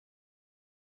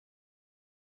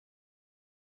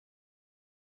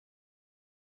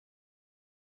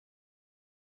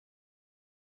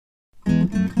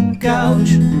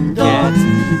Couch.me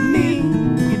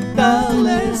Guitar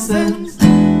Lessons.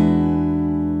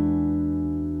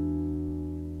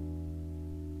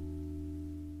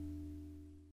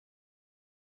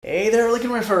 Hey there,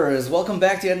 Licknriffers! Welcome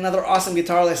back to yet another awesome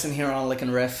guitar lesson here on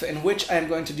Licknriff, in which I am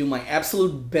going to do my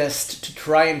absolute best to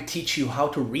try and teach you how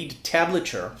to read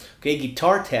tablature, okay,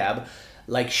 guitar tab,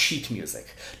 like sheet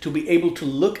music. To be able to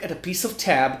look at a piece of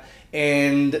tab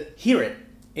and hear it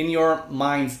in your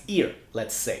mind's ear,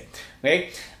 let's say, okay?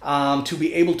 To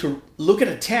be able to look at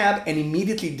a tab and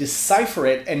immediately decipher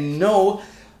it and know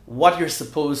what you're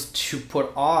supposed to put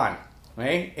on,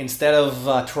 right? Instead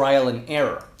of trial and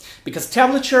error. Because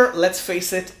tablature, let's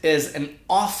face it, is an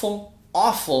awful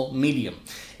medium.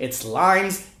 It's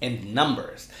lines and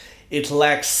numbers. It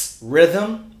lacks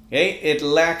rhythm, okay? It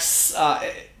lacks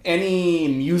any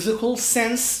musical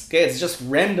sense, okay? It's just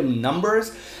random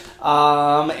numbers.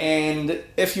 And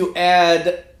if you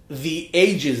add the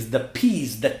H's, the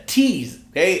P's, the T's,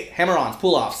 okay, hammer-ons,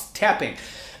 pull-offs, tapping,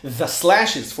 the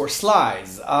slashes for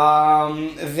slides,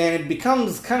 then it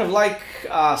becomes kind of like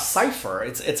a cipher.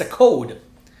 It's a code.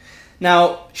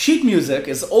 Now, sheet music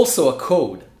is also a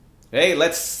code. Okay,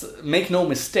 let's make no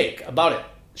mistake about it.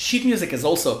 Sheet music is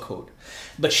also a code,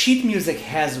 but sheet music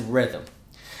has rhythm.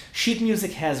 Sheet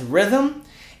music has rhythm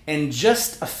and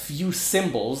just a few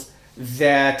symbols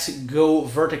that go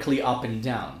vertically up and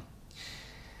down.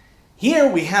 Here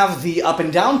we have the up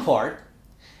and down part,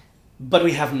 but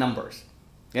we have numbers.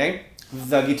 Okay?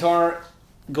 The guitar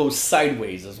goes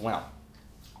sideways as well.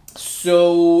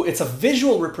 So it's a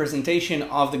visual representation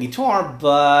of the guitar,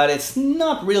 but it's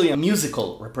not really a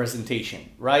musical representation,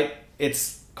 right?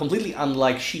 It's completely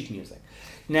unlike sheet music.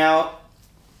 Now,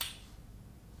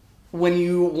 when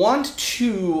you want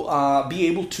to be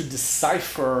able to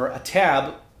decipher a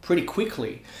tab pretty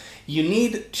quickly, you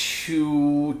need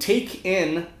to take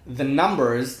in the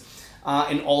numbers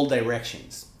in all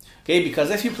directions. Okay, because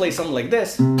if you play something like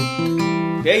this,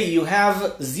 okay, you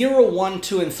have 0, 1,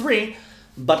 2, and 3,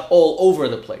 but all over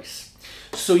the place.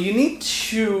 So you need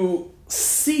to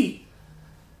see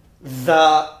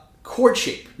the chord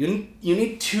shape. You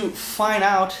need to find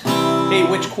out, hey,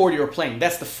 which chord you're playing.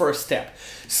 That's the first step.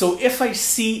 So if I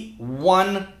see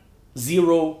 1,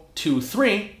 0, 2,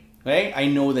 3, okay, I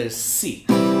know there's C.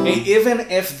 Okay, even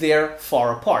if they're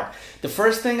far apart. The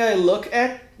first thing I look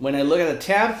at when I look at a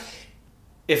tab,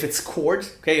 if it's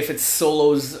chords, okay, if it's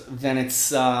solos, then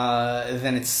it's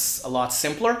a lot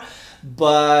simpler.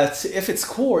 But if it's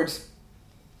chords,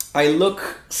 I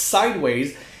look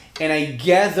sideways and I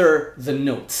gather the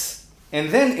notes, and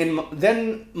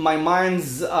then my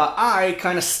mind's eye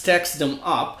kind of stacks them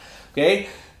up, okay,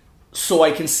 so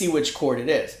I can see which chord it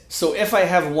is. So if I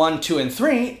have 1, 2, and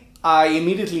 3, I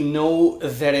immediately know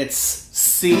that it's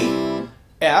C,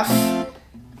 F,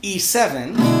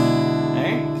 E7,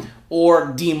 okay,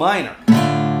 or D minor.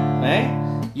 Okay,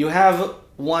 you have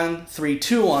 1, 3,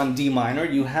 2 on D minor.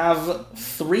 You have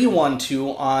 3, 1, 2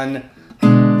 on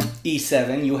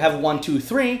E7. You have 1, 2,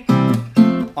 3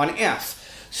 on F.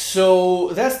 So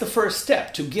that's the first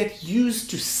step, to get used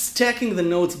to stacking the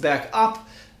notes back up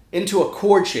into a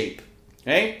chord shape,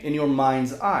 okay, in your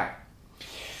mind's eye.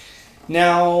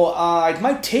 Now, it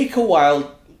might take a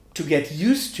while to get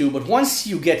used to, but once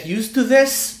you get used to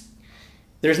this,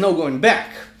 there's no going back.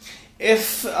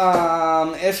 If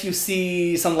you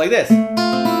see something like this,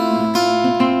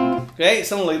 okay,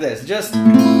 something like this, just,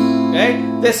 okay,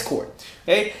 this chord,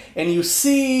 okay, and you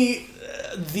see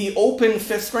the open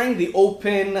 5th string, the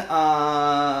open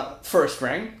 1st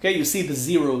string, okay, you see the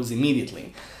zeros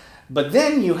immediately, but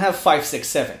then you have 5, 6,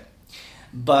 7,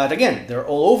 but again, they're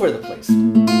all over the place,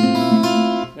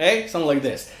 okay, something like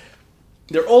this,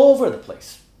 they're all over the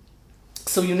place,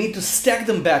 so you need to stack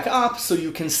them back up so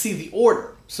you can see the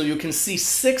order, so you can see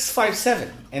 6, 5, 7,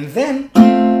 and then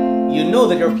you know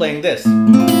that you're playing this,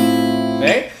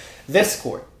 okay, this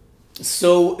chord.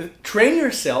 So train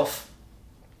yourself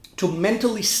to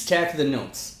mentally stack the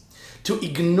notes, to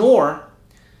ignore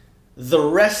the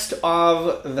rest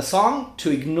of the song, to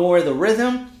ignore the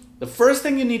rhythm. The first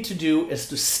thing you need to do is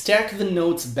to stack the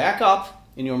notes back up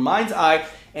in your mind's eye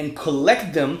and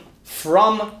collect them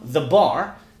from the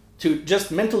bar, to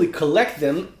just mentally collect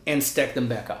them and stack them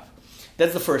back up.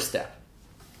 That's the first step.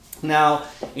 Now,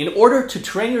 in order to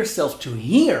train yourself to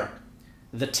hear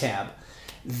the tab,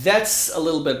 that's a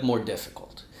little bit more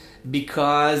difficult,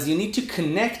 because you need to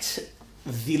connect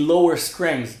the lower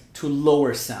strings to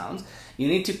lower sounds. You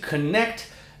need to connect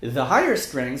the higher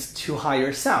strings to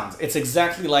higher sounds. It's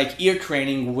exactly like ear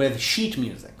training with sheet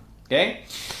music, okay?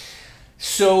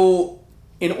 So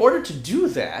in order to do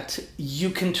that,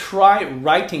 you can try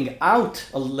writing out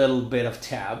a little bit of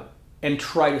tab and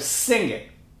try to sing it.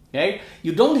 Okay?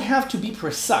 You don't have to be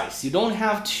precise. You don't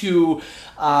have to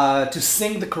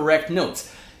sing the correct notes.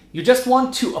 You just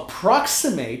want to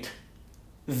approximate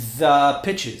the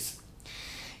pitches.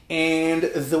 And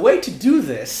the way to do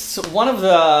this, so one of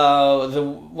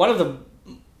the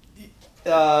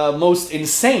most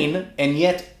insane and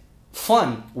yet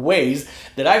fun ways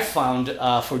that I've found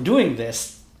for doing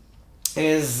this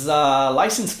is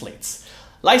license plates.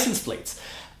 License plates.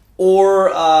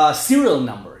 Or serial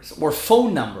numbers, or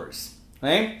phone numbers,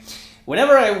 right?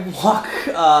 Whenever I walk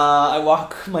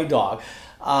my dog,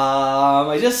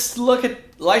 I just look at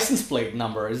license plate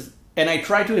numbers and I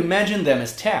try to imagine them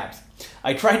as tabs.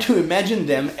 I try to imagine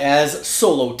them as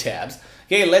solo tabs.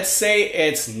 Okay, let's say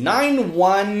it's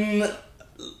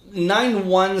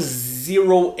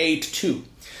 91082.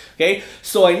 Okay,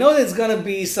 so I know it's gonna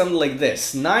be something like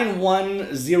this,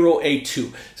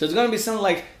 91082. So it's gonna be something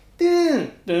like okay,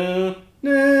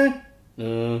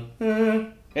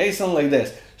 something like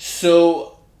this.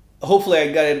 So hopefully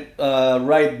I got it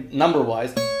right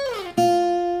number-wise.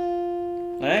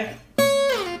 Right?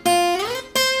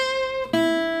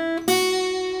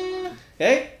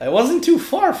 Okay, I wasn't too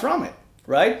far from it,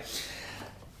 right?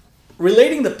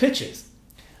 Relating the pitches.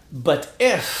 But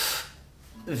if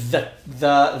the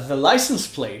license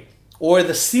plate or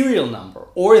the serial number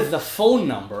or the phone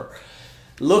number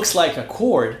looks like a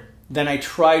chord, then I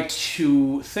try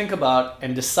to think about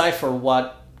and decipher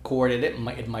what chord it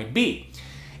might be.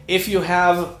 If you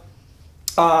have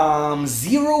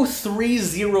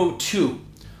 0302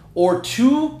 or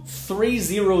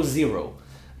 2300,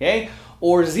 okay,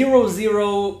 or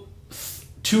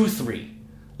 0023,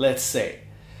 let's say,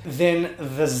 then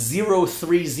the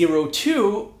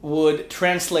 0302 would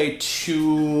translate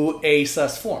to a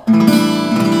sus form.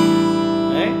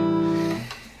 Okay?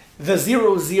 The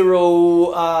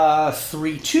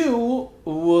 0032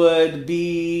 would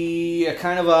be a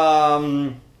kind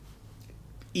of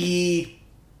E,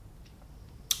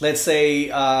 let's say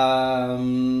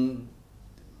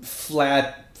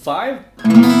flat 5.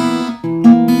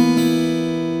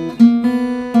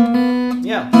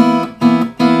 Yeah.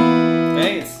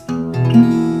 Okay, it's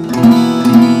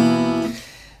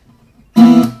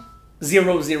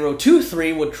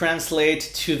 0023 would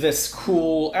translate to this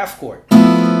cool F chord.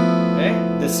 Okay?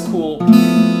 This cool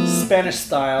Spanish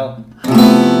style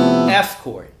F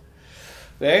chord.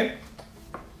 Okay?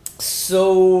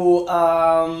 So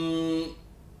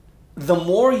the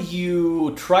more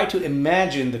you try to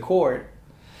imagine the chord,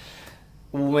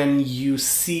 when you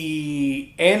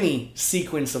see any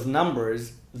sequence of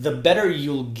numbers, the better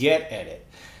you'll get at it.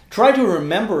 Try to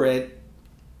remember it,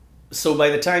 so by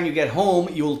the time you get home,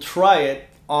 you'll try it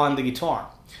on the guitar.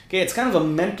 Okay, it's kind of a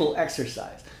mental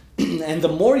exercise. And the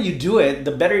more you do it,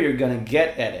 the better you're gonna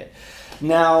get at it.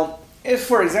 Now, if,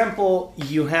 for example,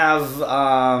 you have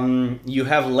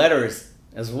letters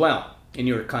as well in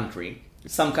your country.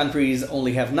 Some countries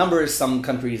only have numbers, some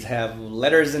countries have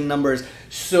letters and numbers.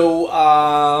 So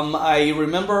I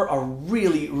remember a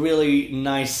really, really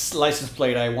nice license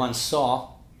plate I once saw.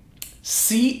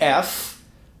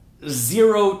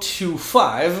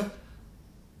 CF025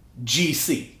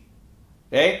 GC.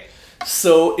 Okay?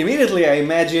 So immediately I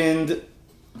imagined,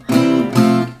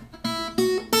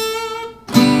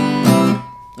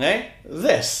 okay,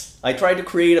 this. I tried to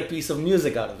create a piece of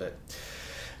music out of it.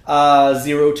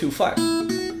 025.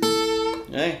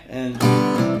 Okay? And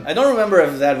I don't remember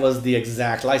if that was the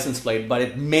exact license plate, but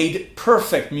it made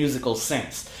perfect musical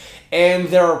sense. And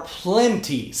there are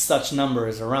plenty such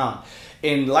numbers around.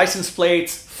 In license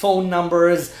plates, phone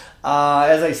numbers,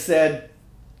 as I said,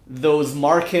 those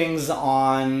markings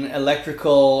on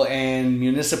electrical and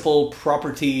municipal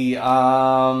property,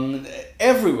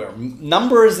 everywhere.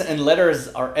 Numbers and letters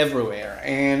are everywhere.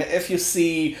 And if you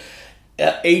see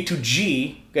A to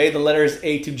G, okay, the letters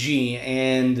A to G,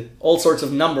 and all sorts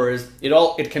of numbers,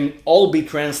 it can all be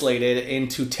translated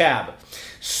into tab.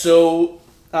 So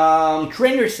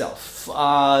train yourself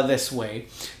this way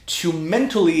to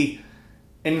mentally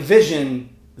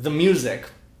envision the music,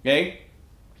 okay?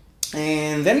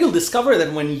 And then you'll discover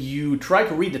that when you try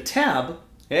to read the tab,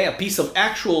 okay, a piece of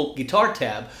actual guitar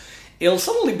tab, it'll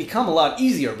suddenly become a lot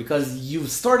easier because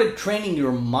you've started training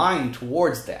your mind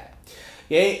towards that.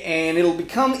 Okay? And it'll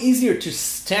become easier to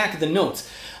stack the notes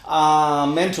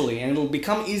mentally, and it'll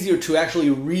become easier to actually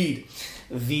read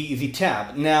the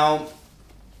tab. Now,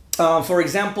 for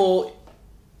example,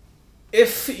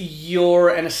 if you're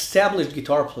an established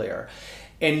guitar player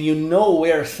and you know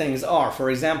where things are, for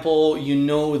example, you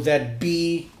know that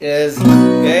B is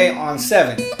on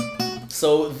 7,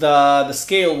 so the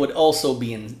scale would also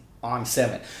be on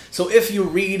 7. So if you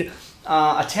read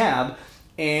a tab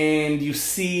and you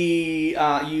see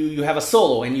you have a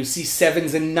solo and you see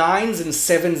 7s and 9s and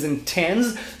 7s and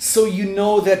 10s, so you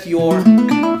know that you're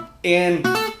in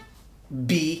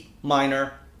B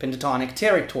minor pentatonic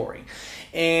territory.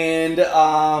 And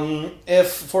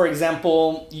if, for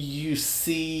example, you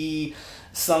see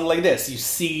something like this, you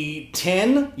see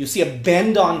 10, you see a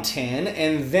bend on 10,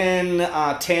 and then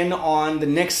 10 on the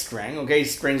next string, okay,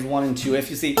 strings 1 and 2. If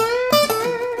you see,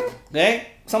 okay,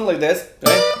 something like this,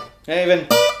 okay, even,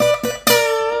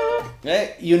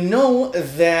 okay, you know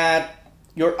that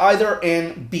you're either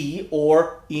in B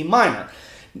or E minor.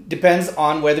 Depends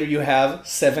on whether you have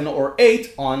 7 or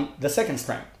 8 on the second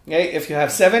string. Okay, if you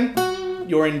have 7,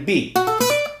 you're in B.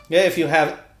 Okay, if you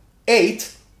have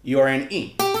 8, you're in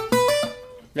E.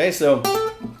 Okay, so,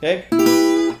 okay,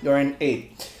 you're in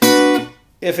 8.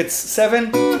 If it's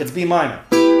 7, it's B minor.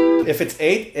 If it's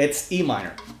 8, it's E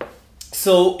minor.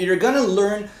 So you're gonna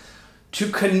learn to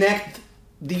connect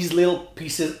these little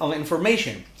pieces of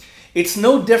information. It's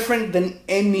no different than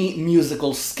any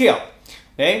musical skill,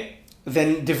 okay?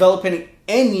 Than developing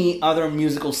any other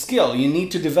musical skill. You need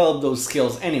to develop those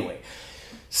skills anyway.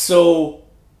 So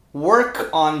work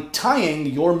on tying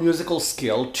your musical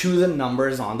skill to the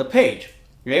numbers on the page.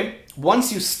 Okay?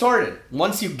 Once you start it,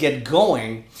 once you get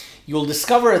going, you'll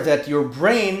discover that your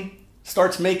brain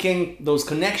starts making those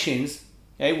connections,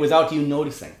 okay, without you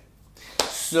noticing.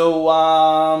 So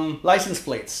license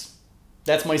plates,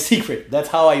 that's my secret. That's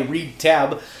how I read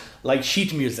tab like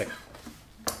sheet music.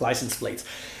 License plates.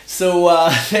 So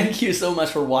thank you so much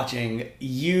for watching.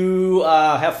 You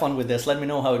have fun with this. Let me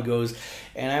know how it goes,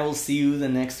 and I will see you in the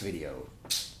next video.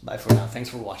 Bye for now. Thanks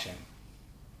for watching.